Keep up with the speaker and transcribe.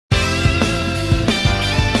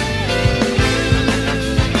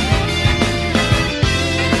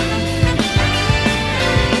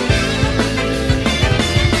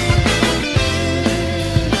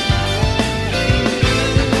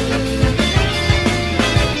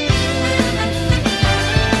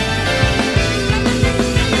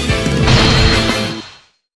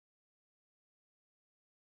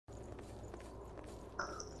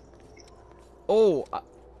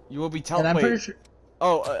You will be And I'm pretty sure.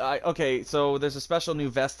 Oh, okay. So there's a special new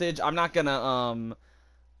vestige. I'm not going to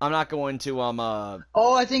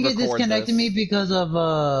Oh, I think it record disconnected me this. because of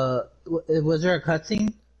was there a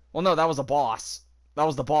cutscene? Well, no, that was a boss. That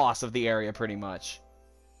was the boss of the area, pretty much.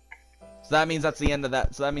 So that means that's the end of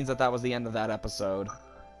that. So that means that that was the end of that episode.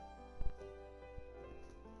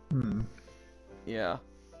 Hmm. Yeah.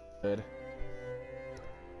 Good.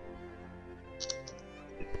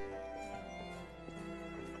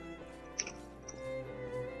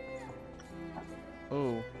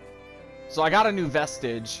 Ooh. So I got a new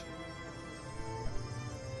vestige.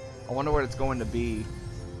 I wonder what it's going to be.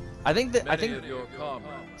 I think that Of your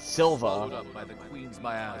comrades Silva. swallowed up by the Queen's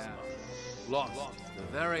miasma, lost the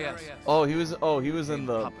very essence. Oh, he was in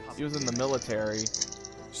the military.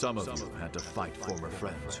 Some of you had to fight former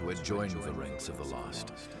friends who had joined the ranks of the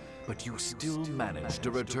lost, but you still managed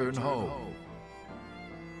to return home.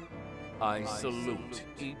 I salute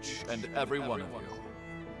each and every one of you.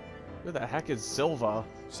 Who the heck is Silva?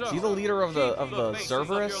 Is he the leader of the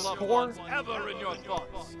Cerberus Corps? Ever in your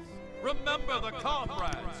thoughts. Remember the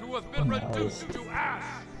comrades who have been reduced to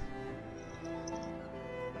ash.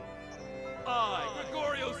 I,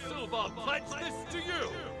 Gregorio Silva, pledge this to you.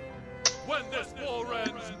 When this war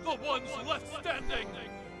ends, the ones left standing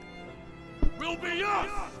will be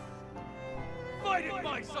us. Fight at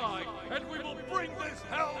my side, and we will bring this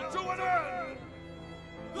hell to an end.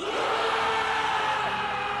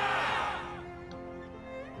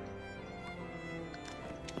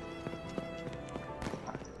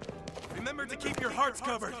 Remember to keep your hearts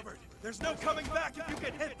covered. There's no coming back if you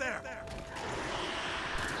get hit there.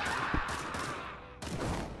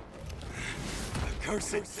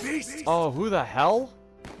 Accursed beast! Oh, who the hell?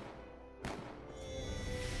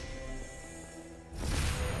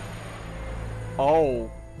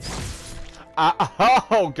 Oh.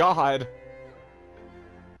 Oh God.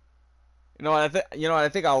 You know what? I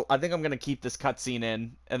think I'm gonna keep this cutscene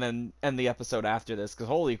in and then end the episode after this. Cause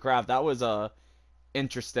holy crap, that was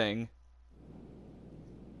interesting.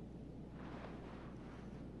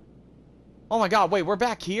 Oh my God! Wait, we're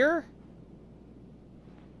back here?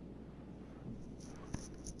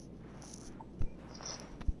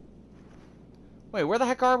 Wait, where the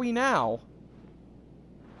heck are we now?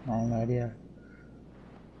 I have no idea.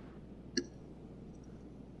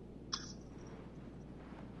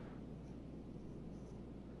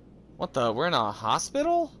 What the? We're in a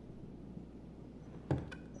hospital?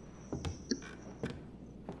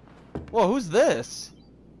 Whoa, who's this?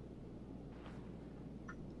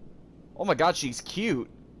 Oh my God, she's cute.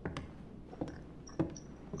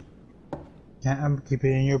 I'm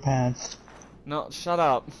keeping it in your pants. No, shut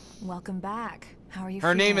up. Welcome back. How are you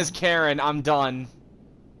Her name feeling? is Karen. I'm done.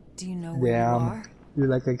 Do you know where you are? You're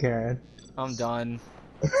like a Karen. I'm done.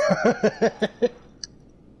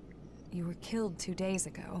 You were killed 2 days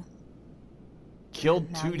ago.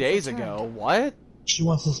 Killed Now 2 you've days returned. ago? What? She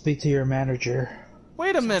wants to speak to your manager.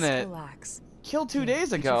 Wait a Just minute. relax. Killed 2 Here, days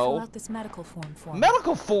did you fill ago? out this medical form for me?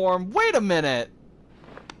 Medical form? Wait a minute.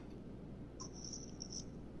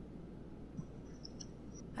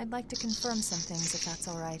 I'd like to confirm some things, if that's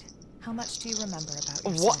all right. How much do you remember about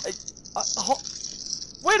yourself?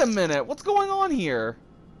 What? Wait a minute. What's going on here?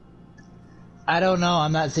 I don't know.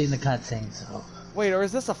 I'm not seeing the cutscene, so. Wait, or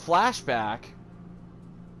is this a flashback?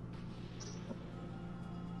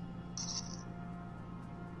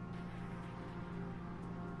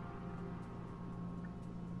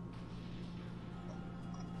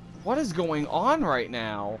 What is going on right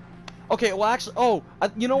now? Okay, well actually,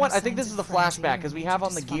 you know what? I think this is the flashback, because we have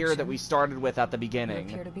on the gear that we started with at the You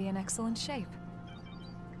beginning. appear to be in excellent shape.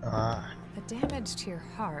 The damage to your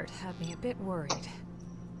heart had me a bit worried.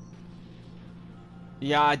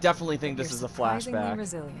 Yeah, I definitely think But this you're is a surprisingly flashback.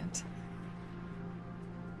 resilient.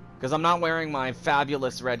 Because I'm not wearing my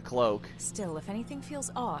fabulous red cloak. Still, if anything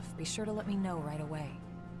feels off, be sure to let me know right away.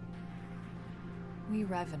 We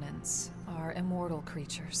revenants are immortal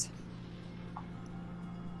creatures.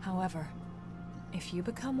 However, if you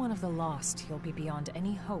become one of the lost, you'll be beyond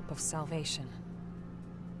any hope of salvation.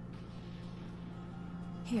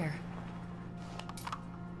 Here.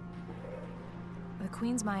 The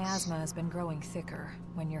Queen's miasma has been growing thicker.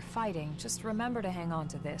 When you're fighting, just remember to hang on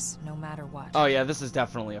to this, no matter what. Oh yeah, this is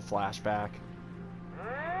definitely a flashback.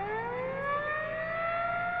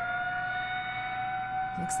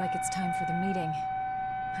 Looks like it's time for the meeting.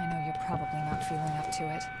 I know you're probably not feeling up to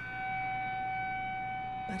it.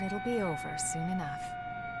 But it'll be over soon enough.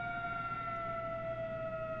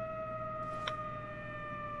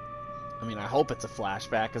 I mean, I hope it's a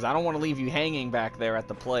flashback, because I don't want to leave you hanging back there at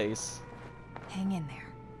the place. Hang in there.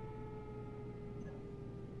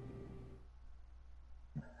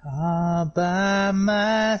 all by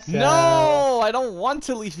myself. No, I don't want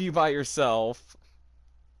to leave you by yourself.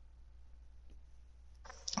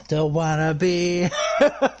 Don't wanna be.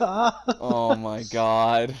 Oh my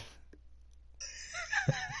god.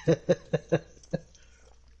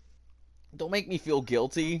 Don't make me feel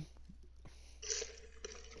guilty.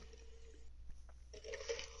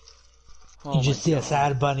 Oh You just see a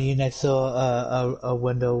sad bunny next to a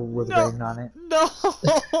window with rain on it. No.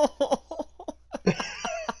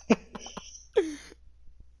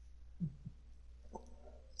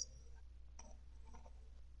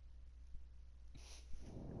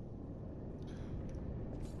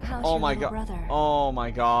 Oh my god. Oh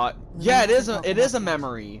my god. Yeah, it is a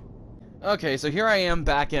memory. Okay, so here I am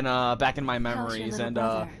back in my memories, and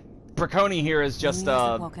Brikony here is just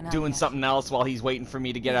doing something else while he's waiting for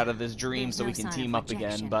me to get out of this dream so we can team up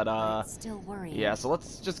again. But yeah, so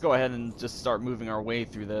let's just go ahead and just start moving our way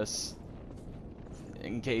through this.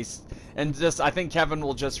 In case, and just I think Kevin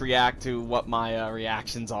will just react to what my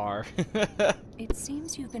reactions are. It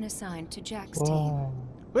seems you've been assigned to Jack's team.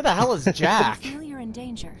 Who the hell is Jack? If you feel you're in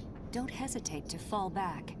danger, don't hesitate to fall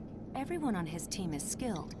back. Everyone on his team is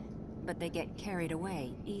skilled, but they get carried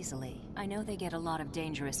away easily. I know they get a lot of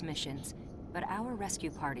dangerous missions, but our rescue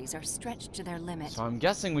parties are stretched to their limit. So I'm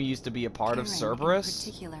guessing we used to be a part of Karen, Cerberus?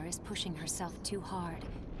 in particular, is pushing herself too hard.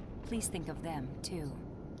 Please think of them, too.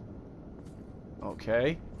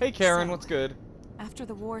 Okay. Hey Karen, So, what's good? After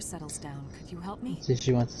the war settles down, could you help me? So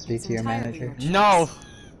she wants to speak It's to your entirely manager? your choice. No!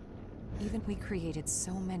 Even we created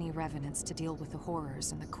so many revenants to deal with the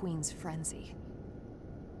horrors and the Queen's frenzy.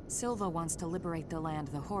 Silva wants to liberate the land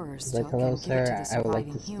the horrors Like, took hello, and give it to sir. the I would like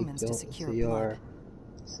surviving to speak humans to secure to your blood.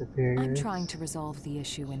 superiors. I'm trying to resolve the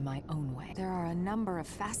issue in my own way. There are a number of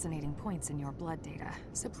fascinating points in your blood data,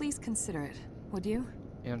 so please consider it, would you?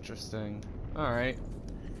 Interesting. Alright.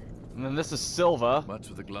 And then this is Silva. What's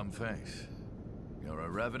with a glum face? You're a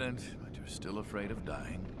revenant, but you're still afraid of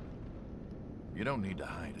dying. You don't need to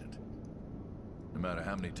hide it. No matter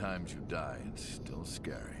how many times you die, it's still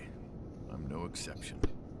scary. I'm no exception.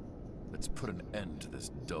 Let's put an end to this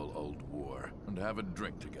dull old war and have a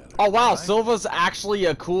drink together. Oh wow, right? Silva's actually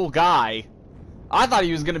a cool guy. I thought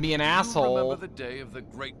he was gonna be an asshole. Remember the day of the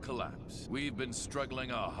Great Collapse? We've been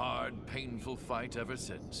struggling a hard, painful fight ever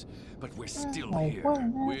since. But we're still here.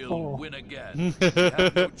 We'll win again. We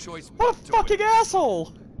have no choice What a but to fucking win.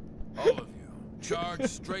 asshole! All of you, charge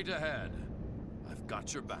straight ahead. I've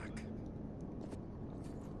got your back.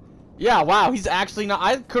 Yeah, wow, he's actually not.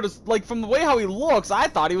 I could have, like, from the way how he looks, I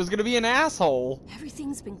thought he was gonna be an asshole.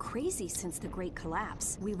 Everything's been crazy since the Great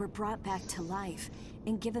Collapse. We were brought back to life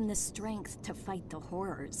and given the strength to fight the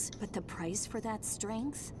horrors. But the price for that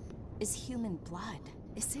strength is human blood.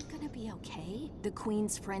 Is it gonna be okay? The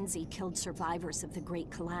Queen's frenzy killed survivors of the Great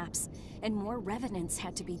Collapse, and more revenants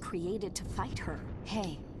had to be created to fight her.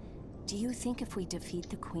 Hey, do you think if we defeat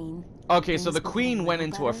the Queen... Okay, so the things will Queen get a went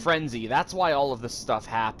little into a better? frenzy. That's why all of this stuff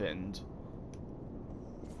happened.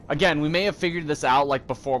 Again, we may have figured this out, like,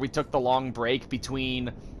 before we took the long break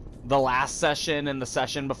between the last session and the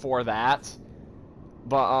session before that.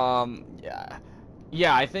 But, yeah.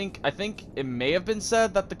 Yeah, I think it may have been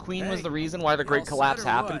said that the Queen was Hey, the reason why the you Great all set Collapse or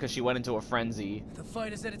happened, what? because she went into a frenzy. The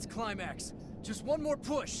fight is at its climax. Just one more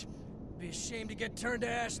push. Be a shame to get turned to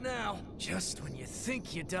ash now. Just when you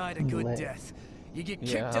think you died a good Lit. death, you get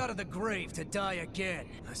kicked Yeah. out of the grave to die again.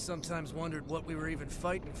 I sometimes wondered what we were even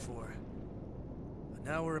fighting for. But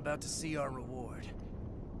now we're about to see our reward.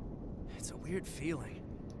 It's a weird feeling.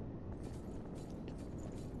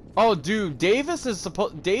 Oh, dude, Davis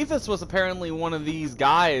was apparently one of these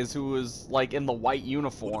guys who was, like, in the white We'll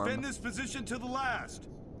uniform. defend this position to the last.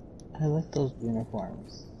 I like those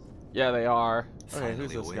uniforms. Yeah, they are. Okay, Finally who's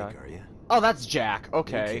this awake, guy? are you? Oh, that's Jack. New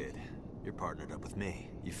Okay. kid. You're partnered up with me.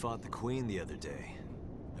 You fought the Queen the other day.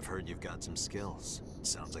 I've heard you've got some skills.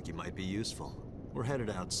 Sounds like you might be useful. We're headed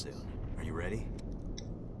out soon. Are you ready?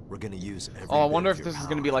 We're gonna use every Oh, I bit wonder of if your this is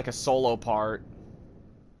gonna be power. like a solo part.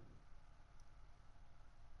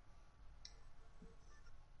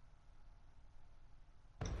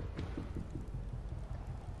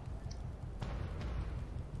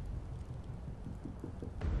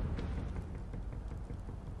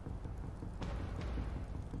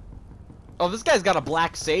 Oh, this guy's got a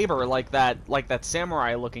black saber like that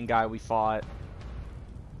samurai-looking guy we fought.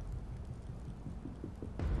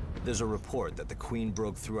 There's a report that the Queen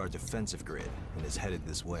broke through our defensive grid and is headed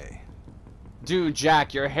this way. Dude,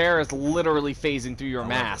 Jack, your hair is literally phasing through your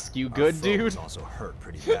However, mask. You our good, foe dude? was also hurt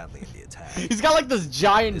pretty badly in the attack. He's got like this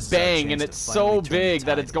giant This is our bang, chance and to it's finally so turn the big that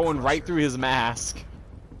tide it's of the going right Crusher. through his mask.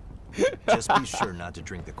 Just be sure not to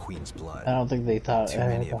drink the Queen's blood. I don't think they thought Too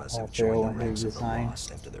many of us have Pharaoh joined the when he ranks of the resigned.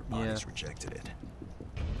 lost after their bodies rejected it.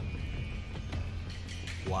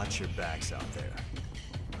 Watch your backs out there.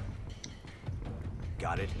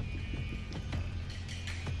 Got it?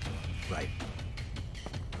 Right.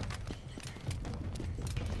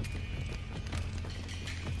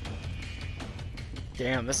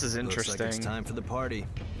 Damn, this is interesting. Looks like it's time for the party.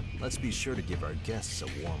 Let's be sure to give our guests a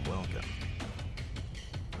warm welcome.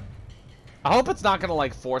 I hope it's not gonna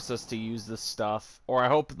like force us to use this stuff, or I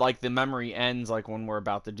hope like the memory ends like when we're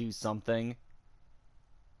about to do something.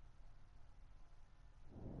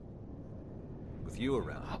 With you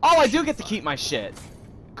around. Oh, I do get to keep my shit.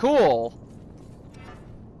 Cool.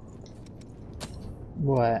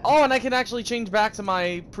 What? Oh, and I can actually change back to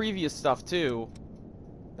my previous stuff too.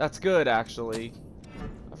 That's good, actually.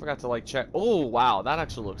 I forgot to like check. Oh, wow, that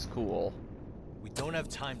actually looks cool. We don't have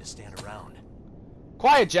time to stand around.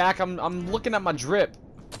 Quiet, Jack. I'm looking at my drip.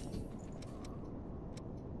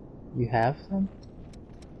 You have some?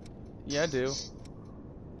 Yeah, I do.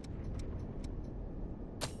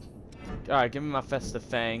 Alright, give me my festive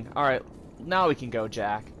fang. Alright, now we can go,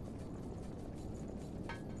 Jack.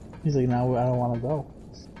 He's like, no, I don't want to go.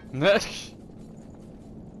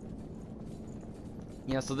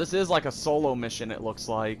 Yeah, so this is like a solo mission, it looks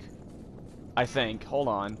like. I think. Hold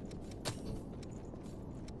on.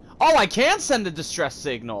 Oh, I can send a distress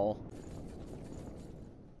signal.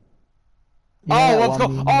 Yeah,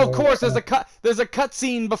 oh, oh, of course. There's a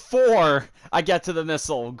cutscene before I get to the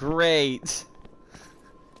missile. Great.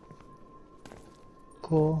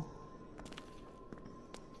 Cool.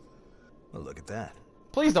 Well, look at that.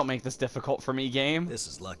 Please don't make this difficult for me, game. This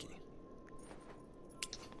is lucky.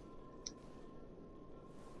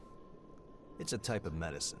 It's a type of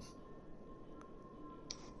medicine.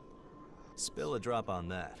 Spill a drop on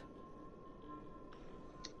that.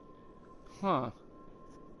 Huh.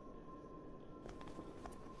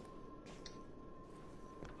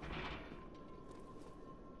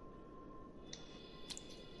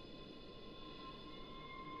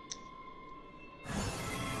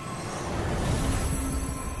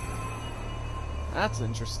 That's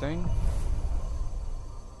interesting.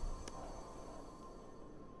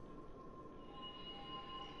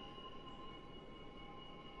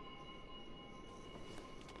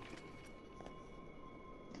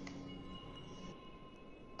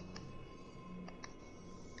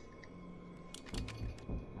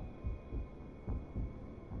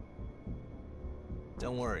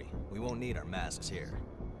 Don't worry, we won't need our masks here.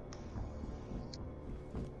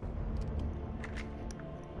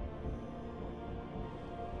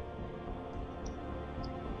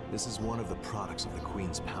 This is one of the products of the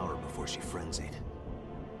Queen's power before she frenzied.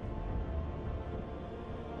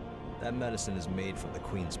 That medicine is made from the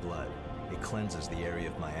Queen's blood. It cleanses the area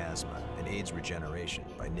of miasma and aids regeneration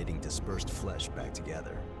by knitting dispersed flesh back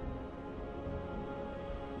together.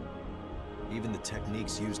 Even the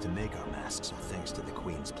techniques used to make our masks are thanks to the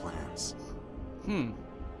Queen's plans.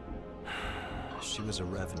 She was a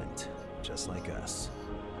revenant, just like us.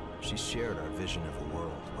 She shared our vision of a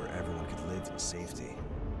world where everyone could live in safety.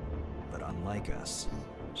 But unlike us,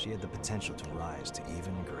 she had the potential to rise to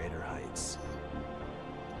even greater heights.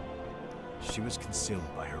 She was consumed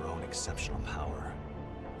by her own exceptional power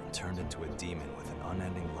and turned into a demon with an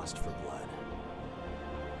unending lust for blood.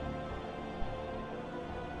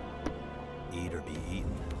 Eat or be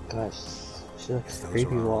eaten. Gosh, she looks Those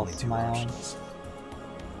creepy were our while only it's two my own. options.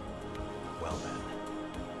 Well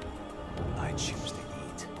then, I choose to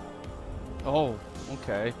eat. Oh,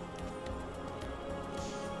 okay.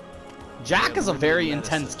 Jack is a very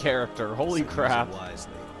intense character. Holy crap.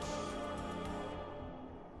 Wisely.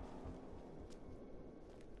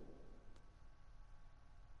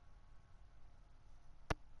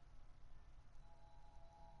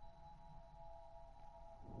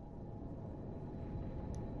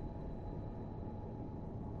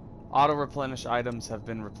 Auto-replenish items have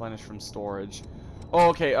been replenished from storage. Oh,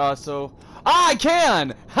 okay, so... I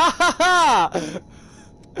can! Ha ha ha!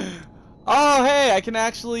 Oh, hey, I can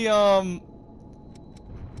actually,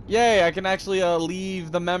 Yay, I can actually,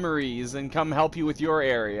 leave the memories and come help you with your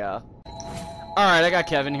area. Alright, I got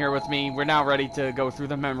Kevin here with me. We're now ready to go through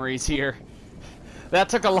the memories here. That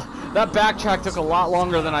backtrack took a lot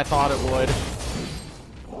longer than I thought it would.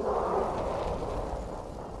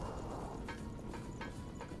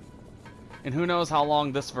 And who knows how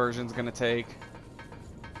long this version's gonna take.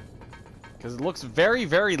 Because it looks very,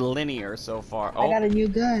 very linear so far. Oh. I got a new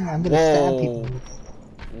gun. I'm gonna stab people.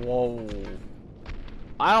 Whoa.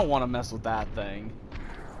 I don't want to mess with that thing.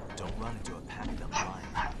 Don't run into a packed up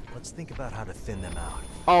line. Let's think about how to thin them out.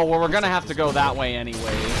 Oh, well, we're gonna have to go that way anyway,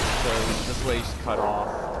 so this way's cut off.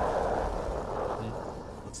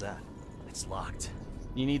 What's that? It's locked.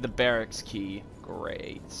 You need the barracks key.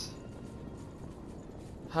 Great.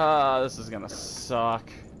 This is gonna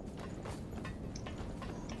suck.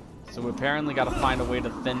 So we apparently gotta find a way to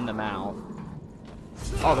thin them out.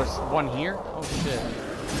 Oh, there's one here? Oh, shit.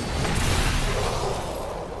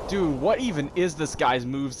 Dude, what even is this guy's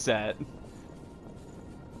moveset?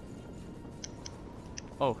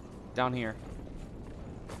 Oh, down here.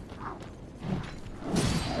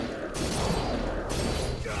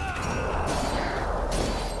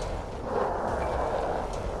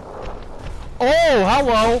 Oh,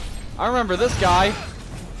 hello! I remember this guy.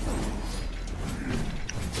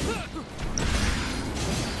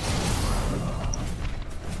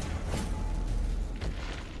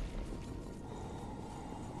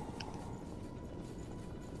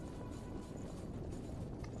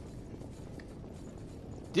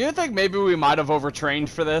 Do you think maybe we might have overtrained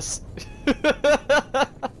for this?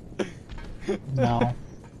 No.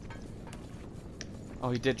 Oh,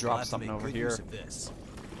 he did drop something over here.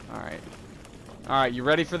 Alright. Alright, you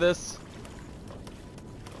ready for this?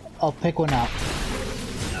 I'll pick one up.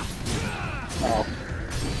 Oh.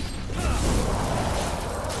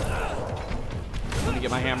 Let me get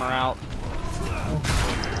my hammer out.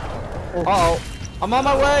 Uh-oh. I'm on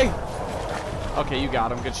my way! Okay, you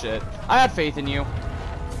got him. Good shit. I had faith in you.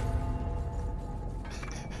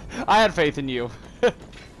 I had faith in you.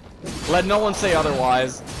 Let no one say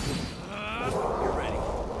otherwise. You're ready.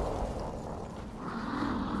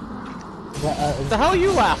 What the hell are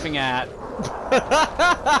you laughing at?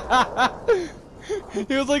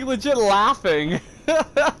 He was like legit laughing.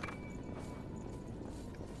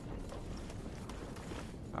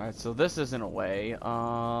 Alright, so this isn't a way.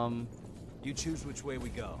 You choose which way we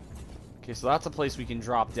go. Okay, so that's a place we can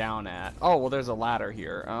drop down at. Oh, well, there's a ladder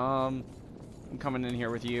here. I'm coming in here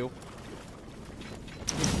with you.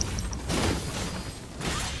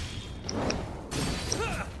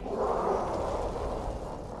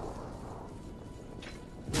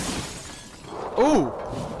 Ooh!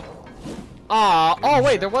 Oh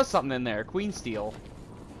wait, there was something in there. Queen Steel.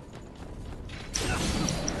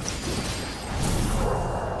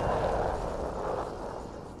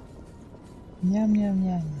 Yum yum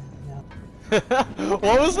yum yum.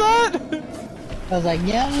 What was that? I was like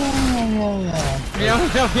yum yum yum yum yum. Meow,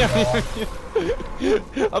 meow, meow,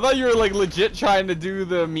 meow. I thought you were like legit trying to do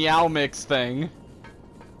the meow mix thing.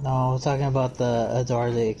 No, I was talking about the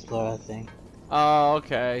Adore the Explorer thing. Oh,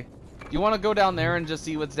 okay. You want to go down there and just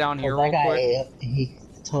see what's down here real That guy quick? he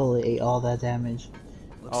totally ate all that damage.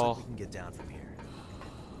 Looks like we can get down from here.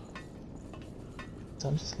 So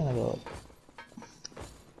I'm just gonna go up.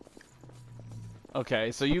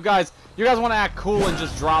 Okay, so you guys want to act cool and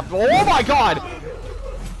just drop. Oh my God!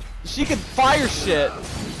 She can fire shit.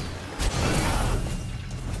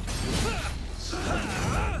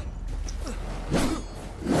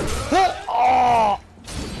 Oh!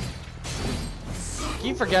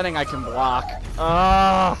 Keep forgetting I can block.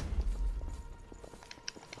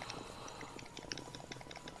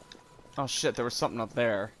 Oh shit, there was something up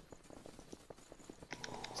there.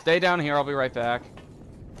 Stay down here, I'll be right back.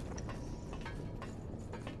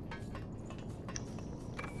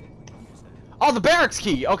 Oh, the barracks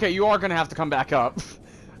key! Okay, you are gonna have to come back up.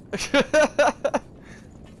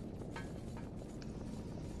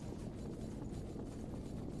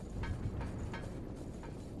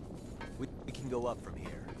 We can go up from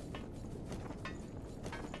here.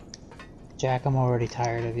 Jack, I'm already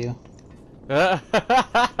tired of you.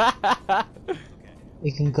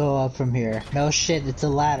 We can go up from here. No shit, it's a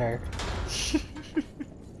ladder.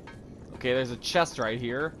 Okay, there's a chest right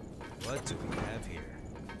here. What do we have here?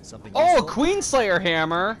 Something Oh, a useful? Queenslayer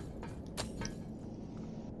hammer!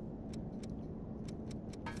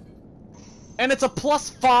 And it's a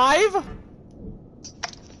 +5?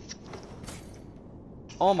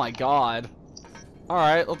 Oh my God.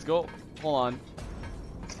 Alright, let's go. Hold on.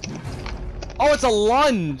 Oh, it's a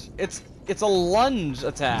lunge! It's a lunge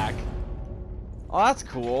attack. Oh, that's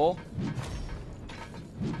cool.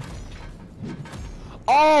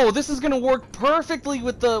 Oh, this is gonna work perfectly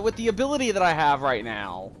with the ability that I have right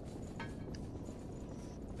now.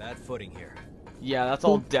 Bad footing here. Yeah, that's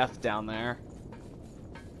all death down there.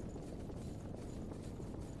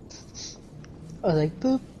 I was like,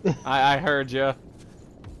 boop. I heard you.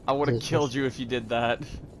 I would have killed you if you did that.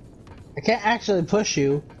 I can't actually push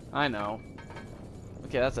you. I know.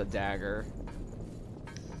 Okay, that's a dagger.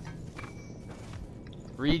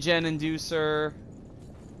 Regen inducer.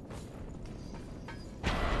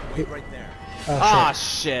 Wait right there. Oh, Ah,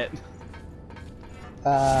 shit.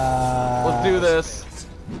 Let's do this.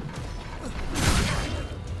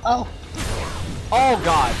 Oh! Oh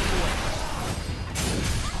god!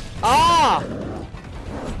 Ah!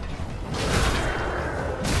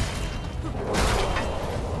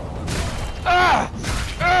 Ah!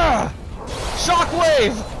 Ah!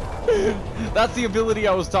 Shockwave! That's the ability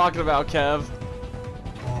I was talking about, Kev.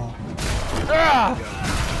 Ah!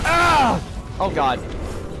 Ah! Oh god.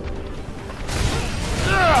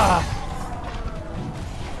 Ah!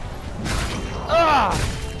 Ah!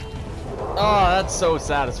 Oh, that's so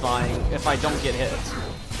satisfying if I don't get hit.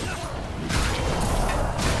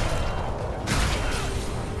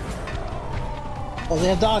 Oh, they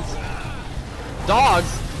have dogs.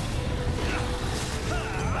 Dogs?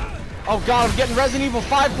 Oh god, I'm getting Resident Evil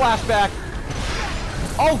 5 flashback.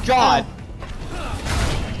 Oh god.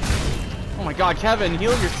 Oh my god, Kevin,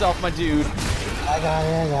 heal yourself, my dude. I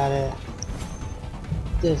got it.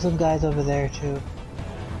 There's some guys over there too.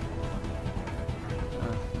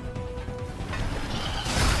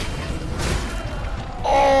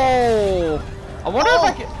 Oh! I wonder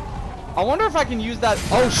if I can use that.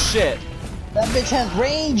 Oh shit! That bitch has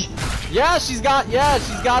range. Yeah, she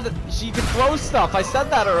can throw stuff. I said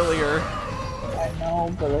that earlier. I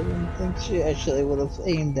know, but I didn't think she actually would have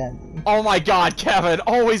aimed at me. Oh my god, Kevin!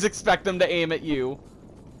 Always expect them to aim at you.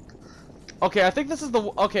 Okay, I think this is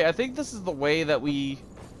the way that we.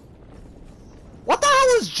 What the hell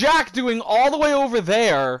is Jack doing all the way over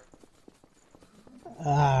there?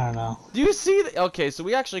 I don't know. Do you see? Okay, so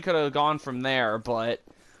we actually could have gone from there, but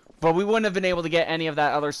we wouldn't have been able to get any of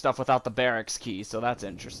that other stuff without the barracks key. So that's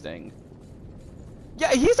interesting.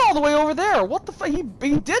 Yeah, he's all the way over there. What the fuck? He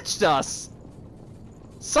ditched us.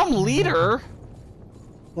 Some leader.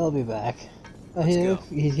 He'll be back. Oh,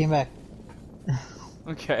 he came back.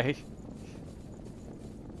 Okay.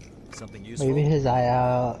 Something useful. Maybe his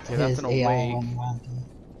AI. Okay, that's an awake. went.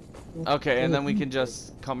 Okay, and then we can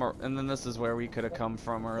just come, and then this is where we could have come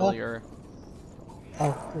from earlier.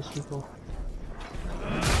 Oh, there's people.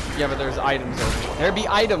 Yeah, but there's items over here. There'd be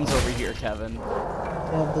items over here, Kevin.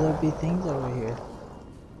 Yeah, but there'd be things over here.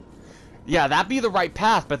 Yeah, that'd be the right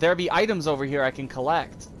path, but there'd be items over here I can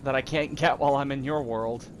collect that I can't get while I'm in your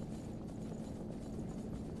world.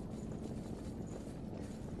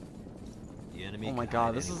 Oh my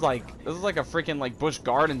god, this is like a freaking like Busch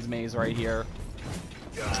Gardens maze right here.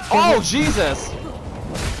 Oh Jesus!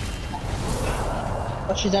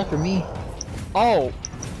 Oh, she's after me. Oh.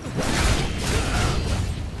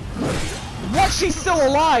 What? She's still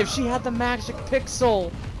alive! She had the magic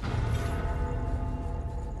pixel!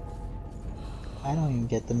 I don't even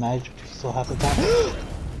get the magic pixel half the time.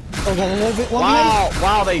 Oh god, a little bit.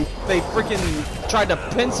 Wow, they freaking tried to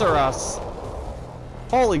pincer us.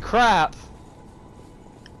 Holy crap.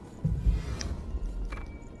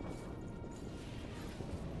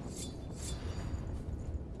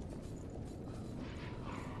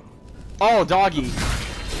 Oh, doggy. This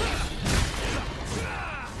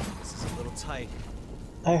is a little tight.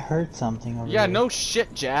 I heard something over Yeah, there. no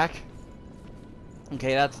shit, Jack.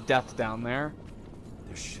 Okay, that's death down there.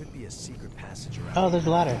 There should be a secret passage around. Oh, there's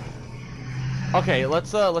a ladder. Okay,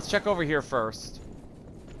 let's check over here first.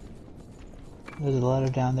 There's a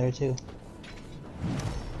ladder down there too.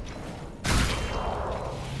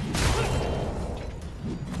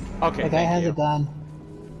 Okay, The guy has a gun.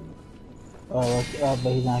 Oh,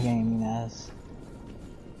 but he's not getting ass.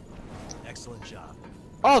 Excellent job.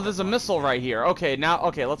 Oh, there's a missile right here. Okay, now,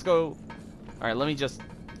 okay, let's go. Alright, let me just...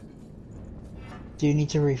 Do you need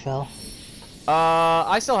to refill?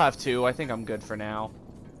 I still have 2. I think I'm good for now.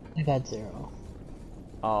 I got 0.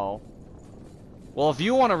 Oh. Well, if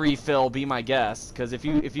you want to refill, be my guest. Because if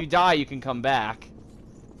you die, you can come back.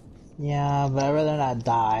 Yeah, but I'd rather not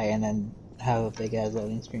die and then have a big ass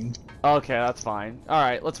loading screen. Okay, that's fine.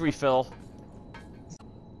 Alright, let's refill.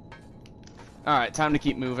 Alright, time to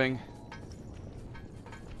keep moving.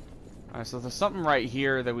 Alright, so there's something right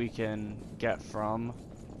here that we can get from.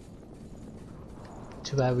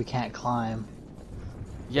 Too bad we can't climb.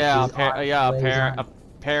 Yeah,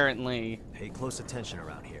 apparently. Pay close attention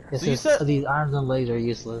around here. Yes, So you said- these arms and legs are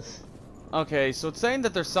useless. Okay, so it's saying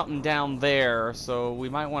that there's something down there, so we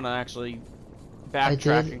might want to actually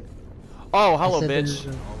backtracking. Oh, hello, bitch.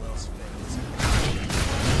 All else fails.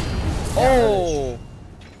 Oh!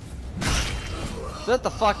 Sit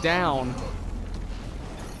the fuck down.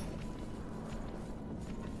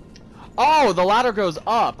 Oh, the ladder goes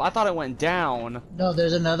up. I thought it went down. No,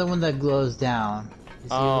 there's another one that glows down. You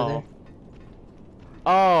see over there?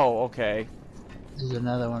 Oh, okay. There's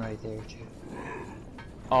another one right there too.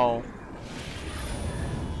 Oh.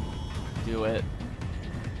 Do it.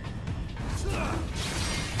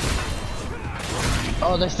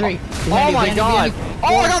 Oh, there's 3. Oh my god!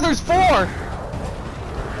 Oh my god, there's 4!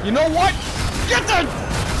 You know what? Get the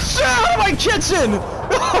shit out of my kitchen!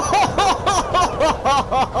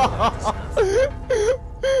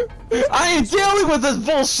 I ain't dealing with this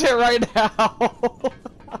bullshit right now!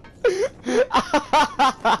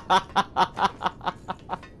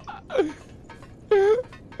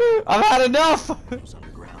 I've had enough!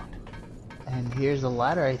 And here's a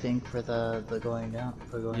ladder, I think, for the going down.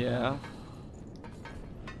 Yeah.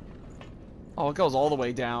 Oh, it goes all the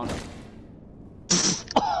way down.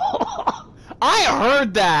 I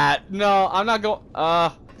heard that! No, I'm not going.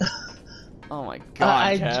 Oh my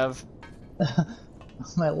god, Kev.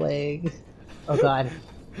 My leg. Oh god.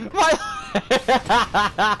 My.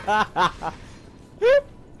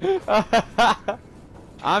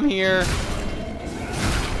 I'm here.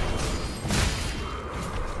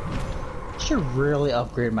 I should really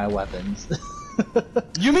upgrade my weapons.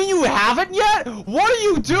 You mean you haven't yet? What are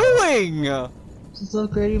you doing? Just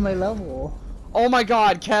upgrading my level. Oh my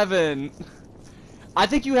god, Kevin. I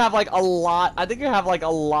think you have like a lot. I think you have like a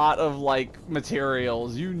lot of like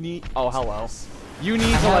materials. You need. Oh, hello. You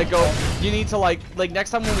need to like go. You need to like next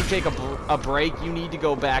time when we take a break, you need to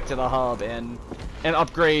go back to the hub and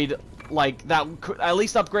upgrade like that. At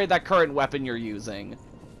least upgrade that current weapon you're using.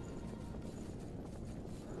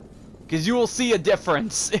 Because you will see a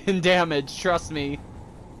difference in damage, trust me.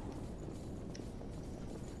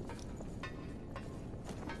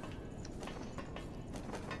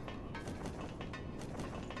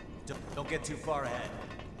 Don't get too far ahead.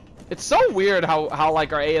 It's so weird how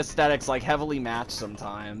like our aesthetics like heavily match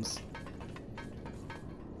sometimes.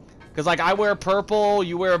 Because like I wear purple,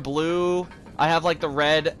 you wear blue. I have like the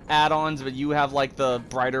red add-ons, but you have like the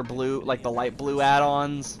brighter blue, like the light blue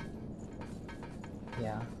add-ons.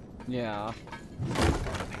 Yeah. Yeah.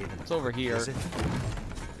 It's over here.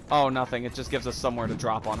 Oh, nothing. It just gives us somewhere to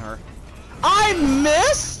drop on her. I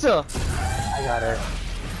missed! I got her.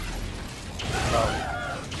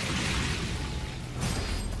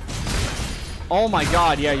 Oh my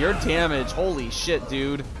god, yeah, your damage. Holy shit,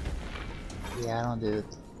 dude. Yeah, I don't do it.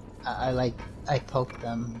 I poke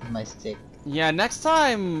them with my stick. Yeah, next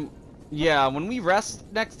time... Yeah, when we rest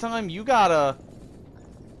next time, you gotta...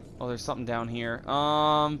 Oh, there's something down here.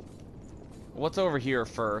 What's over here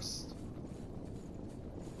first?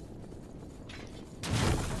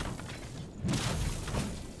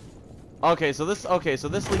 Okay, so this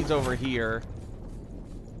leads over here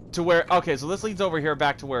to where. Okay, so this leads over here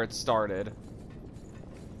back to where it started.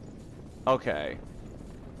 Okay.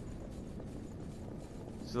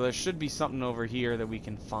 So there should be something over here that we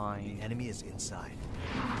can find. The enemy is inside.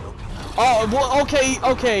 Oh, well, okay,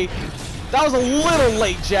 okay. That was a little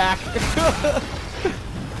late, Jack.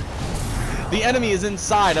 The enemy is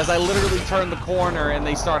inside as I literally turn the corner and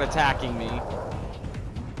they start attacking me.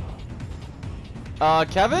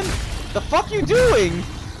 Kevin? The fuck you doing?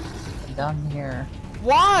 Down here.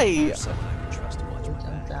 Why?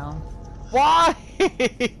 Jump down. Why?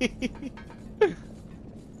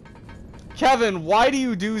 Kevin, why do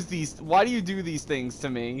you do these things to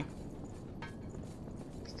me?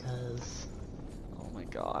 Because oh my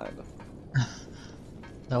god.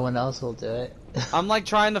 No one else will do it. I'm like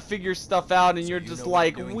trying to figure stuff out and you're just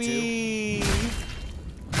like, wee.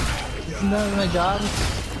 Isn't that my job?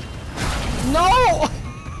 No!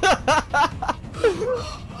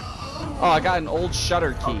 Oh, I got an old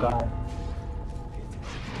shutter key. Oh god.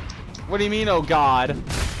 What do you mean, oh god?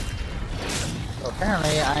 Well,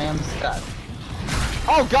 apparently I am stuck.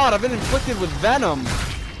 Oh god, I've been inflicted with venom.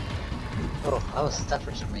 Oh, I was stuck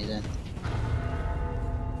for some reason.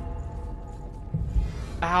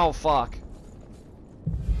 Ow, fuck.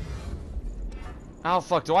 Ow,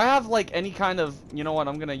 fuck. Do I have, like, any kind of... You know what?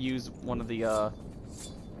 I'm gonna use one of the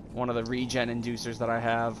regen inducers that I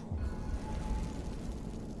have.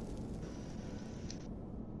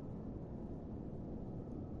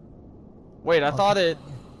 Wait, I thought it...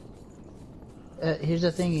 Here's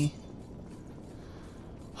the thingy.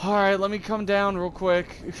 Alright, let me come down real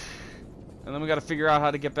quick. And then we gotta figure out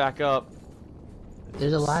how to get back up.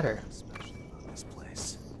 There's a ladder.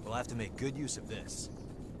 We'll have to make good use of this.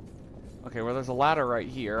 Okay, well, there's a ladder right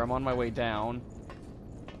here. I'm on my way down.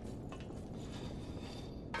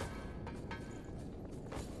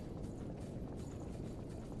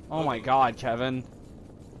 Oh my god, Kevin.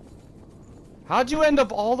 How'd you end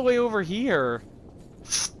up all the way over here?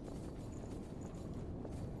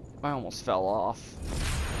 I almost fell off.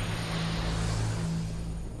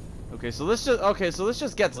 Okay, so this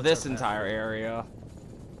just gets this entire area.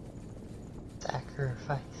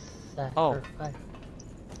 Sacrifice. Oh.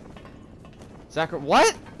 Sacrifice.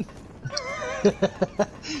 What?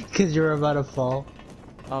 Because you're about to fall.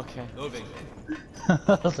 Okay. Moving.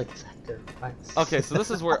 I was like, sacrifice. Okay, so this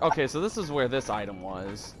is where. Okay, so this is where this item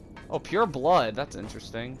was. Oh, pure blood. That's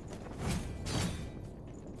interesting.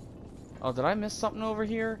 Oh, did I miss something over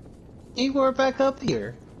here? You were back up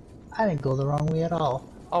here. I didn't go the wrong way at all.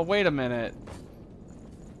 Oh, wait a minute.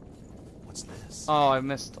 What's this? Oh, I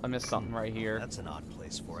missed something right here. That's an odd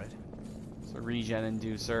place for it. It's a regen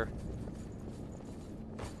inducer.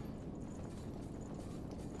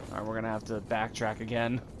 Alright, we're gonna have to backtrack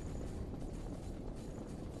again.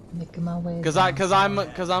 Making my way. Cause I'm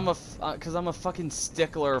a fucking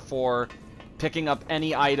stickler for picking up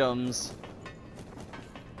any items.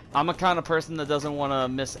 I'm a kind of person that doesn't want to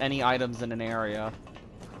miss any items in an area.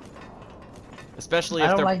 Especially if I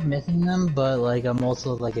don't they're... like missing them, but like I'm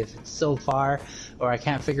also like if it's so far or I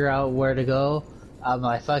can't figure out where to go, I'm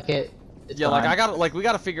like fuck it. Yeah, fine. like we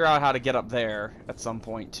gotta figure out how to get up there at some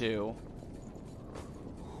point too.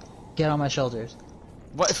 Get on my shoulders.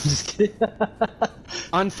 What? Just kidding.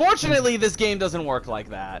 Unfortunately, this game doesn't work like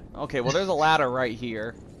that. Okay, well there's a ladder right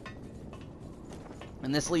here.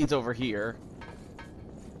 And this leads over here.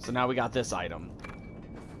 So now we got this item.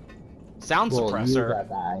 Sound suppressor. You got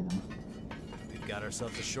that item. We've got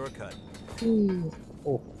ourselves a shortcut. Ooh.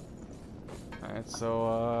 Oh. Alright,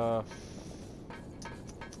 so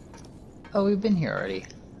Oh, we've been here already.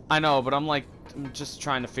 I know, but I'm just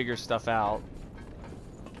trying to figure stuff out.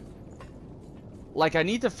 Like, I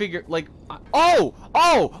need to figure, like... Oh!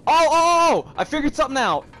 I figured something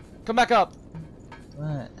out! Come back up.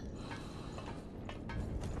 What?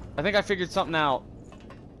 I think I figured something out.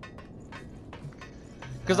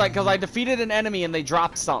 Cause I defeated an enemy and they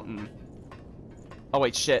dropped something. Oh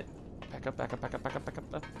wait, shit. Back up.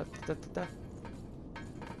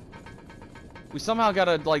 We somehow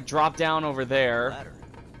gotta, like, drop down over there. Ladder.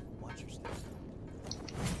 Watch your step.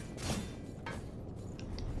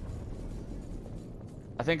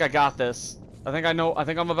 I think I got this. I think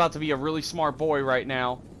I'm about to be a really smart boy right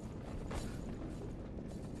now.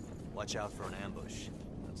 Watch out for an ambush.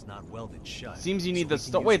 It's not welded shut. Seems you need the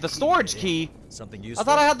the storage key. Something useful. I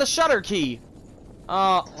thought I had the shutter key.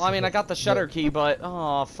 Well, I mean, I got the shutter key, but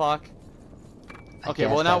oh fuck. Okay,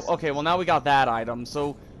 well now we got that item.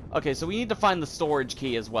 So, okay, so we need to find the storage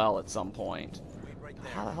key as well at some point.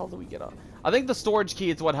 How the hell do we get up? I think the storage key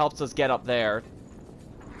is what helps us get up there.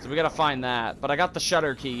 So we gotta find that. But I got the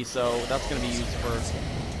shutter key, so that's gonna be used for...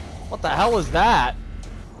 What the hell is that?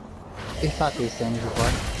 We fought these things before.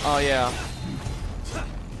 Oh, yeah.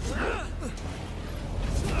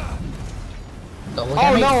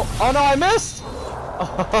 Oh no! Oh no, I missed!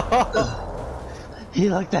 He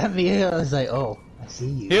looked at me and I was like, oh, I see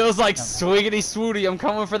you. He was like, swiggity swooty, I'm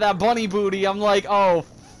coming for that bunny booty. I'm like, oh,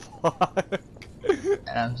 fuck. And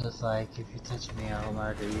I'm just like, if you touch me, I'll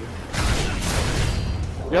murder you.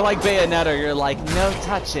 You're like Bayonetta, you're like, no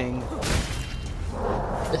touching.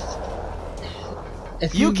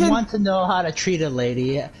 If you want to know how to treat a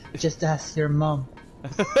lady, just ask your mom.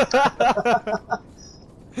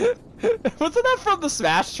 Wasn't that from the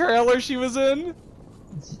Smash trailer she was in?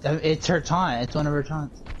 It's her taunt. It's one of her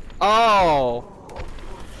taunts. Oh.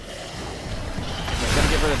 I'm gonna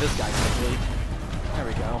get rid of this guy quickly. There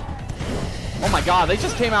we go. Oh my god, they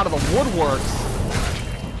just came out of the woodworks.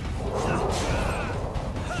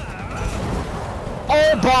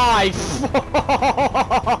 Oh, bye!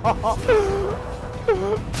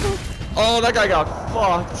 Oh, that guy got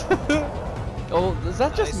fucked. Oh, is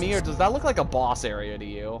that just me, or does that look like a boss area to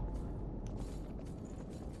you?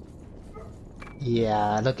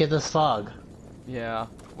 Yeah, look at this fog. Yeah.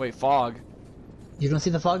 Wait, fog? You don't see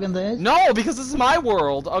the fog in the edge? No, because this is my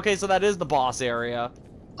world. Okay, so that is the boss area.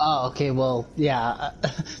 Oh, okay, well, yeah.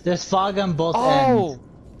 There's fog on both ends. Oh!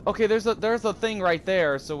 Okay, there's a thing right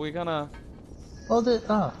there, so we're gonna...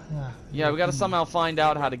 Oh, yeah. Yeah, we gotta somehow find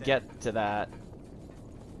out how to get to that.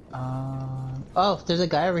 Oh, there's a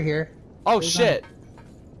guy over here. Oh, shit!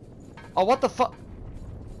 Oh, what the fuck?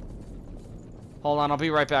 Hold on, I'll be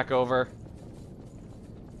right back over.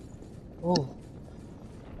 Oh,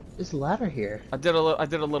 there's a ladder here. I did a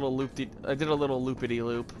little loopity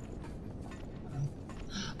loop.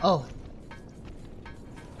 Oh.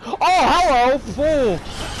 Oh, hello, fool!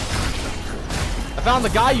 I found the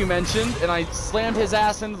guy you mentioned, and I slammed his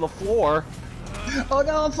ass into the floor. Oh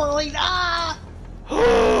no, I'm falling! Ah!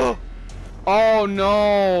 Oh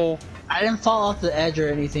no! I didn't fall off the edge or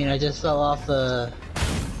anything. I just fell off the.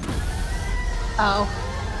 Ow!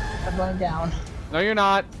 I'm going down. No, you're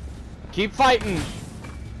not. Keep fighting.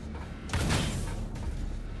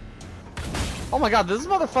 Oh my god, does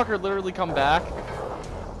this motherfucker literally come back?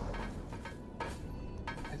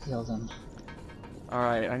 I killed him.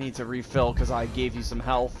 Alright, I need to refill because I gave you some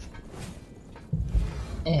health.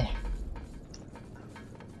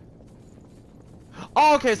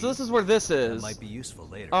 Oh, okay, so this is where this is. That might be useful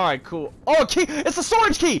later. Alright, cool. Oh, a key! It's a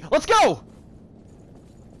storage key! Let's go!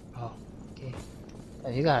 Oh, okay. Oh,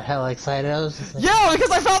 you got hella excited. I was just like... Yeah,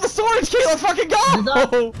 because I found the storage key! Let's fucking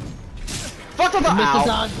go! Fuck with the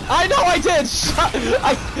ow! I know I did! Shut!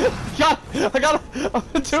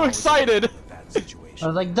 I'm too excited! I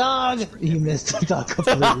was like, dog! You missed the dog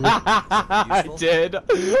completely. I did.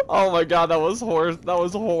 Oh my god, that was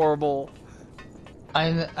horrible.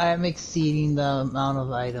 I'm exceeding the amount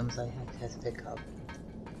of items I have to pick up.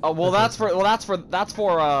 Oh well, that's for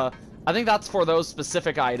I think that's for those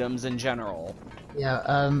specific items in general. Yeah,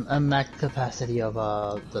 a max capacity of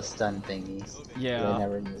the stun thingies. Yeah. I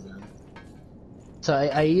never use them. So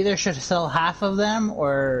I either should sell half of them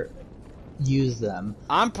or use them.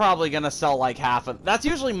 I'm probably gonna sell like half of. That's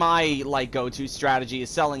usually my like go-to strategy, is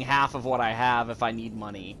selling half of what I have if I need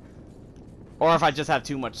money, or if I just have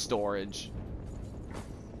too much storage.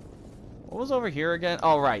 What was over here again?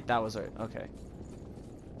 Oh right, that was it. Okay.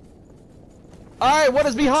 All right, what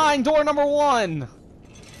is behind door number 1?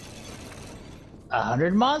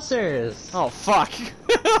 100 monsters. Oh fuck.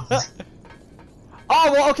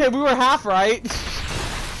 Oh well, okay, we were half right.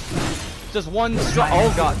 Just one strong.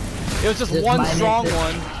 Oh god. It was just one strong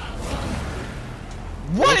one.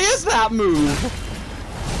 What is that move?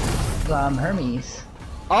 Hermes.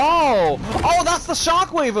 Oh! Oh, that's the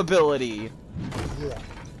shockwave ability! Yeah.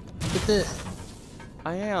 Get this.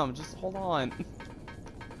 I am, just hold on.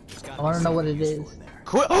 I wanna know what it is.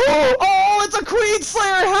 Oh, it's a Queen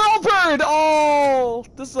Slayer halberd! Oh!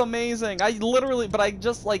 This is amazing. But I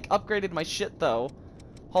just, like, upgraded my shit, though.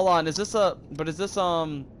 Hold on, is this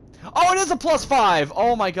Oh, it is a +5!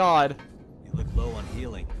 Oh my god. You look low on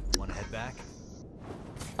healing. Wanna head back?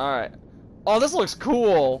 Alright. Oh, this looks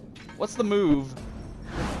cool. What's the move?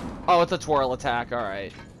 Oh, it's a twirl attack,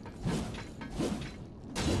 alright.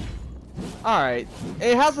 Alright.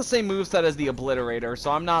 It has the same moveset as the Obliterator,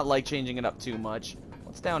 so I'm not, like, changing it up too much.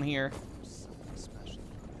 What's down here?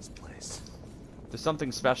 There's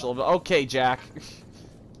something special. Okay, Jack.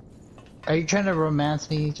 Are you trying to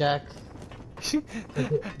romance me, Jack?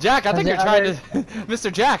 Jack, I think you're trying to...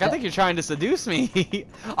 Mr. Jack, I think you're trying to seduce me.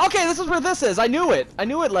 Okay, this is where this is. I knew it. I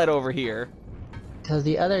knew it led over here. Because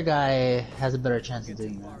the other guy has a better chance of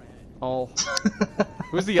doing that. Oh.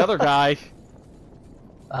 Who's the other guy?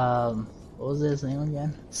 What was his name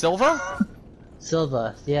again? Silva?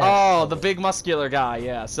 Silva, yeah. Oh, the big muscular guy,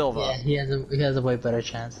 yeah, Silva. Yeah, he has a way better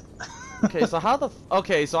chance. Okay, so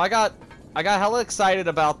I got hella excited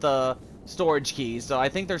about the storage keys, so I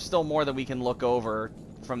think there's still more that we can look over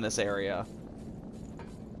from this area.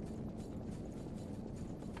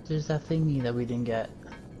 There's that thingy that we didn't get.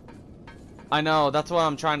 I know, that's what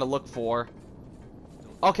I'm trying to look for.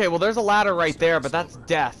 Okay, well there's a ladder right there, but that's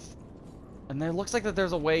death. And it looks like that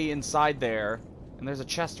there's a way inside there. And there's a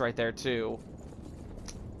chest right there too.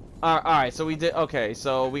 Alright, so we did okay,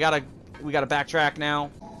 so we gotta backtrack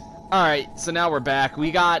now. Alright, so now we're back.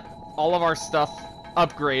 We got all of our stuff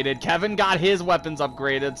upgraded. Kevin got his weapons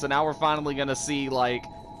upgraded, so now we're finally gonna see, like,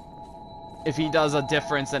 if he does a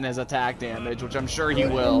difference in his attack damage, which I'm sure he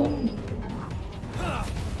will.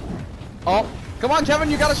 Oh, come on,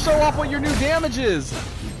 Kevin, you gotta show off what your new damage is.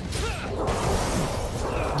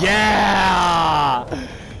 Yeah!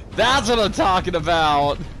 That's what I'm talking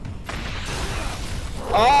about.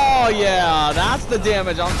 Oh, yeah, that's the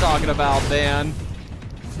damage I'm talking about, man.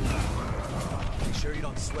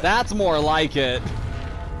 That's more like it.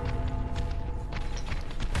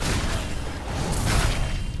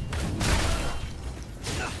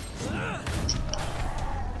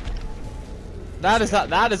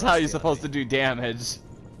 That is how you're supposed to do damage.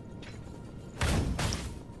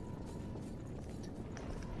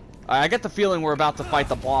 I get the feeling we're about to fight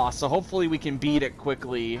the boss, so hopefully we can beat it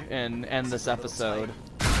quickly and end this episode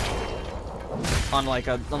on like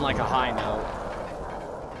a high note.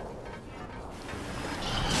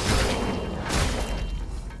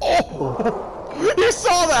 Oh! You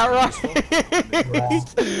saw that, right?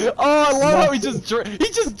 Oh, I love how he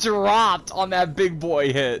just dropped on that big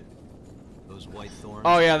boy hit. Those white thorns.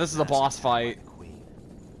 Oh yeah, this is a boss fight.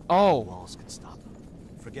 Oh. Walls can stop them.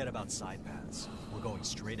 Forget about side paths. We're going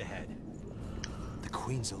straight ahead. The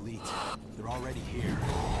Queen's elite. They're already here.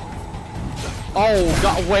 Oh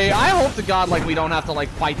god, wait, I hope to god like we don't have to like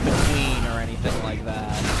fight the Queen or anything like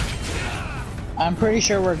that. I'm pretty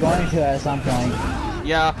sure we're going to at some point.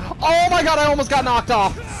 Yeah. Oh my god, I almost got knocked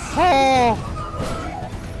off. Oh.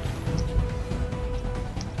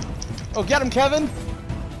 Oh, get him, Kevin.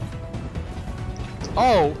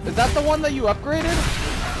 Oh, is that the one that you upgraded?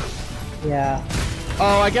 Yeah.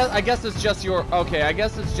 Oh, I guess it's just your, okay, I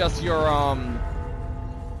guess it's just your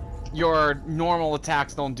normal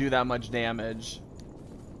attacks don't do that much damage.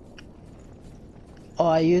 Oh,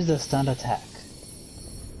 I used a stun attack.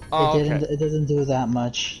 Oh, It doesn't do that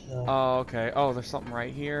much. So. Oh, okay. Oh, there's something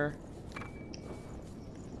right here.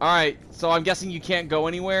 Alright, so I'm guessing you can't go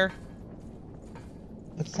anywhere?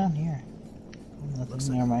 What's down here?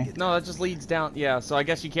 Nothing near my... No, that just leads down. Yeah, so I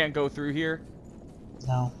guess you can't go through here?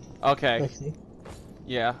 No. Okay.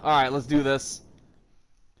 Yeah, alright, let's do this.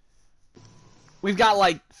 We've got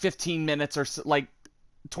like 15 minutes or so, like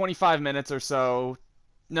 25 minutes or so.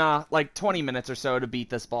 Nah, like 20 minutes or so to beat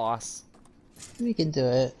this boss. We can do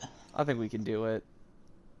it. I think we can do it.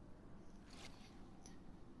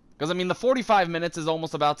 Because, I mean, the 45 minutes is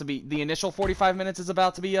almost about to be... The initial 45 minutes is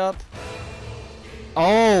about to be up.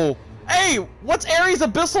 Oh! Hey! What's Ares'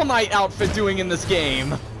 Abyssal Knight outfit doing in this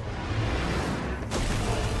game?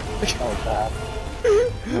 Oh, God.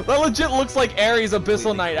 That legit looks like Ares'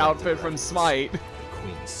 Abyssal Knight outfit from Smite.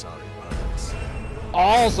 Queen's sorry about us.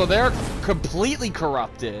 Oh, so they're completely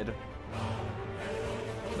corrupted.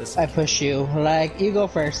 I push you. Like, you go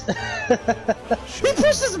first. He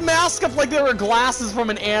pushed his mask up like they were glasses from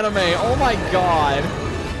an anime. Oh my god.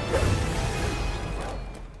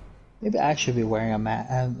 Maybe I should be wearing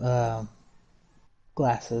a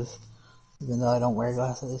glasses, even though I don't wear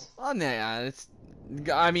glasses. Oh, nah, it's...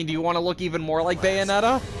 I mean, do you want to look even more like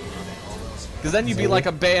Bayonetta? Because then you'd be like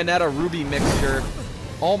a Bayonetta Ruby mixture.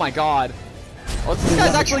 Oh my god. Oh, this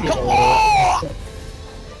guy's actually... Oh!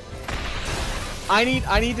 I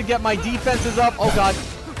need to get my defenses up. Oh god.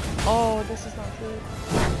 Oh, this is not good.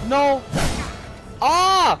 No.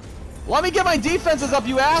 Ah! Let me get my defenses up,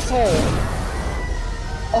 you asshole.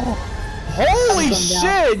 Oh. Holy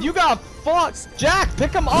shit! You got fucked. Jack,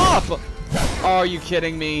 pick him up. Oh, are you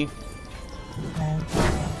kidding me?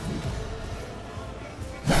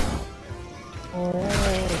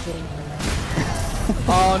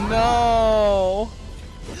 Oh no.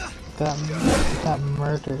 Got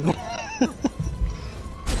murdered.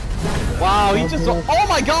 Wow, he just... Oh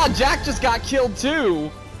my god, Jack just got killed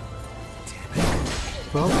too!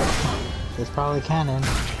 Well, it's probably canon.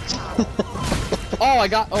 Oh, I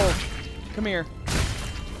got... Oh, come here.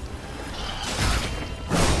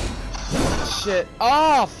 Shit.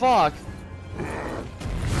 Oh, fuck.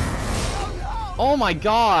 Oh my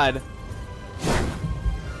god.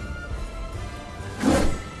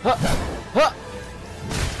 Huh. Huh.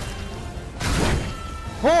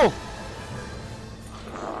 Oh!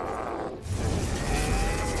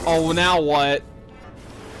 Oh, now what?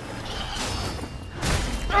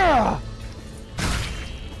 Ugh.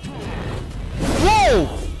 Whoa!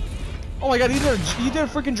 Oh my god, he did a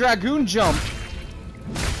freaking dragoon jump.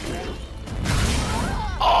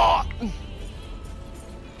 Oh!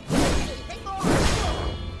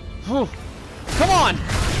 Whew. Come on!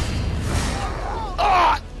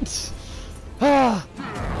 Ah! Ah!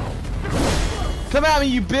 Come at me,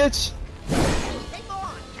 you bitch!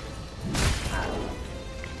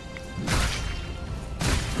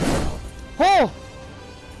 Oh!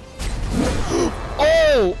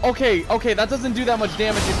 Oh! Okay, okay, that doesn't do that much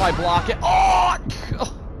damage if I block it. Oh!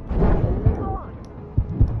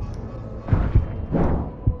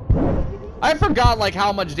 I forgot, like,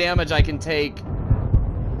 how much damage I can take.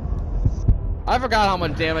 I forgot how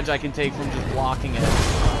much damage I can take from just blocking it.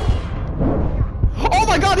 Oh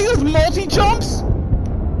my god, he does multi-jumps?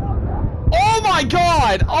 Oh my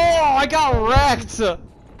god! Oh, I got wrecked!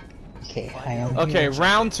 Okay, I am. Okay,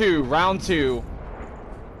 round two.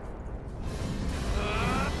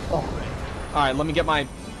 Oh. Alright, let me get my...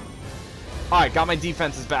 Alright, got my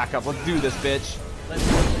defenses back up. Let's do this, bitch.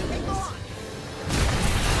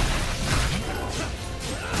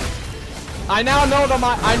 I now know that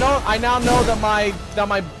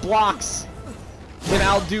my blocks can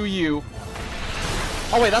outdo you.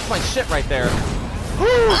 Oh wait, that's my shit right there.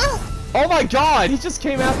 Oh my god, he just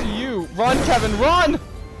came after you. Run, Kevin, run!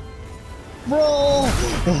 Roll!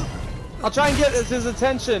 I'll try and get his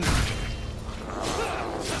attention.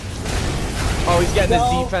 Oh, he's getting his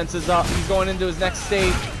defenses up. He's going into his next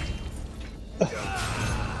state.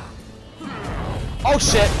 Oh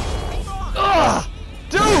shit! Ugh!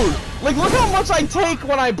 Dude! Like, look how much I take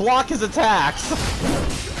when I block his attacks!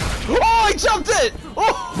 Oh, I jumped it!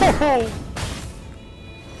 Oh!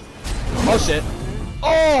 Oh shit.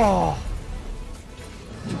 Oh!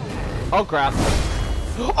 Oh crap.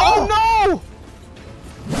 Oh no!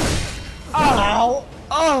 Ow!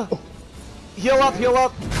 Oh! Heal up, heal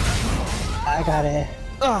up! I got it.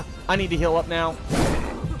 I need to heal up now.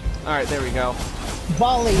 Alright, there we go.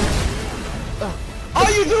 Volley! Oh,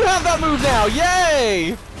 you do have that move now!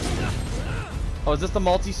 Yay! Oh, is this the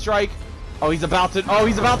multi-strike? Oh, he's about to. Oh,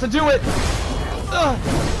 he's about to do it.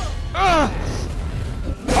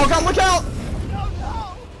 Oh God, look out!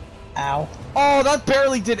 Ow. Oh, that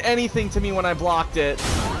barely did anything to me when I blocked it.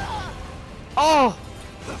 Oh!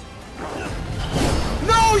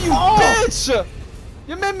 No, you bitch!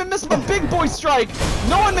 You made me miss my big boy strike!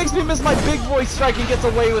 No one makes me miss my big boy strike and gets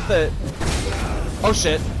away with it! Oh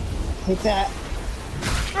shit. Hit that.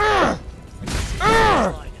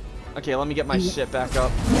 Okay, let me get my shit back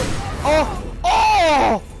up. Oh!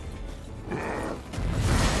 Oh!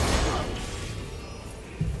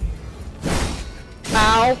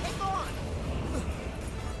 Ow!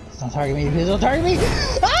 Don't target me, please don't target me!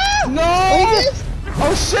 Ah! No!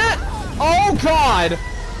 Oh shit! Oh God!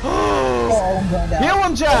 Oh, I'm going down. Heal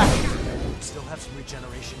him, Jack! Still have some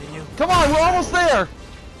regeneration in you. Come on, we're almost there!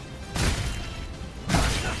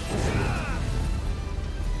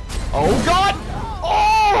 Oh God!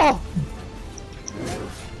 Oh!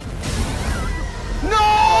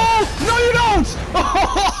 No! No, you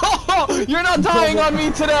don't! You're not dying on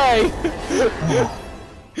me today!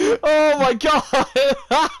 Oh my God!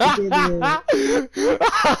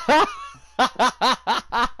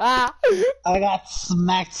 I got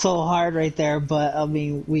smacked so hard right there, but I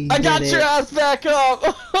mean, I got your ass back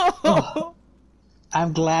up!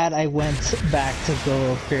 I'm glad I went back to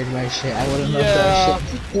go upgrade my shit. I would've known that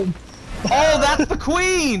shit. Oh, that's the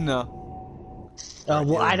queen! Well,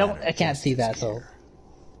 I can't see that, so.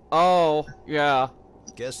 Oh, yeah.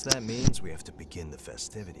 Guess that means we have to begin the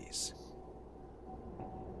festivities.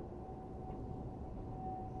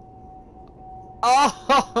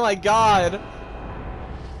 Oh my God!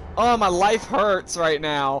 Oh, my life hurts right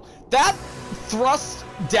now. That thrust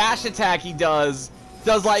dash attack he does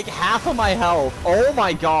like half of my health. Oh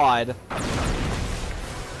my God.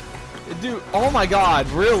 Dude, oh my God,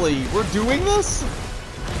 really? We're doing this?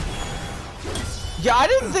 Yeah, I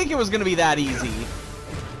didn't think it was gonna be that easy.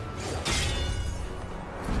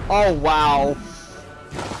 Oh, wow.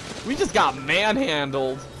 We just got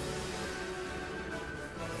manhandled.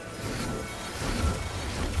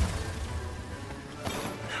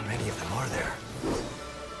 How many of them are there?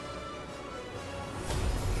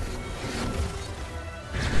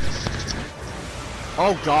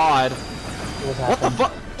 Oh God. What the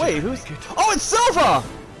fuck? Wait, who's... Oh, it's Silva!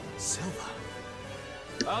 Silva.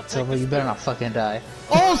 Silva, you better not fucking die.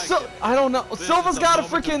 Oh, so I don't know. Silva's got a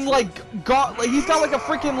freaking like guard. Like, he's got like a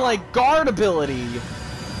freaking like guard ability.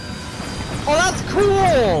 Oh, that's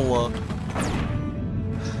cool.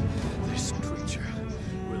 This creature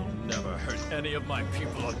will never hurt any of my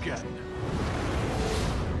people again.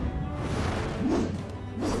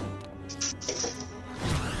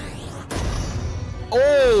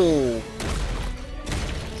 Oh.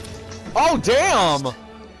 Oh, damn.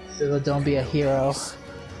 Silva, don't be a hero.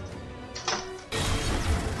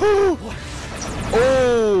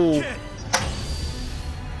 Oh!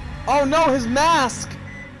 Oh no, his mask!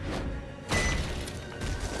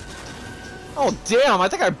 Oh damn, I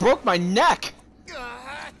think I broke my neck!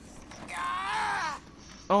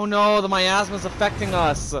 Oh no, the miasma's affecting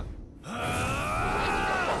us!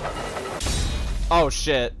 Oh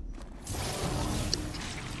shit.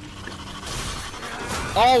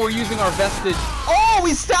 Oh, we're using our vestige. Oh,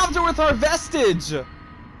 we stabbed her with our vestige!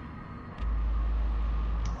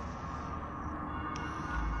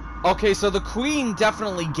 Okay, so the queen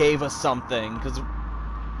definitely gave us something, because...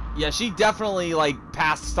 Yeah, she definitely, like,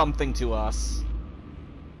 passed something to us.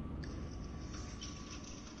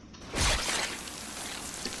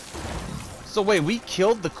 So wait, we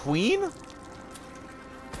killed the queen?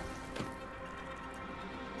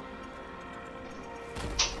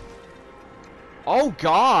 Oh,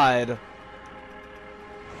 God!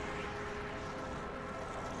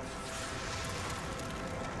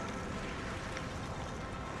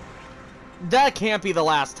 That can't be the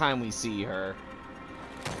last time we see her.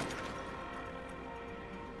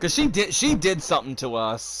 Cause she did something to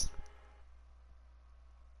us.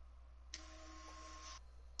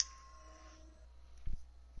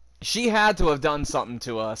 She had to have done something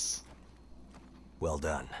to us. Well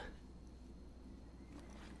done.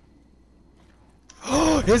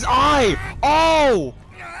 His eye! Oh!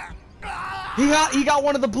 He got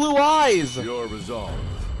one of the blue eyes! Your resolve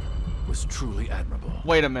was truly admirable.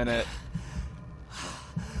 Wait a minute.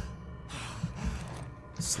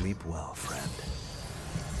 Sleep well, friend.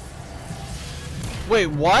 Wait,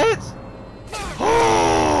 what?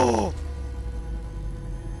 Oh!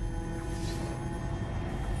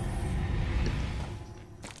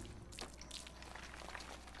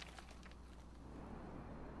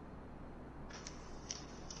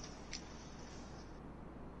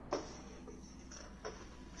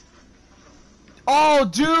 Oh,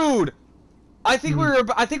 dude! I think we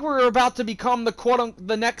were about to become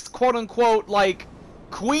the next quote unquote like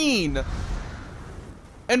queen.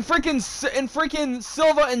 And freaking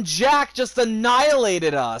Silva and Jack just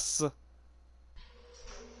annihilated us.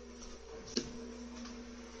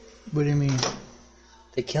 What do you mean?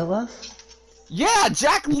 They kill us? Yeah,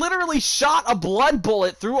 Jack literally shot a blood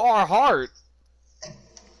bullet through our heart.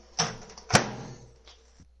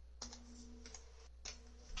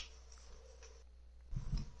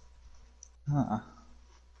 Huh.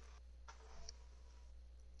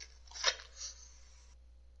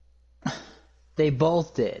 They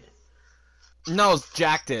both did. No,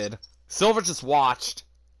 Jack did. Silver just watched.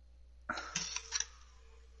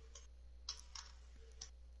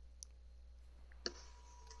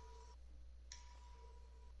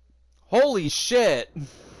 Holy shit.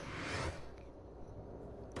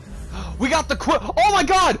 We got the oh my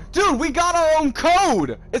god! Dude, we got our own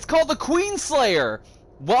code! It's called the Queen Slayer!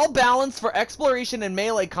 Well balanced for exploration and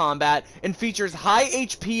melee combat, and features high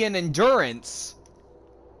HP and endurance.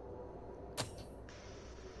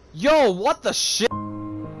 Yo, what the shit?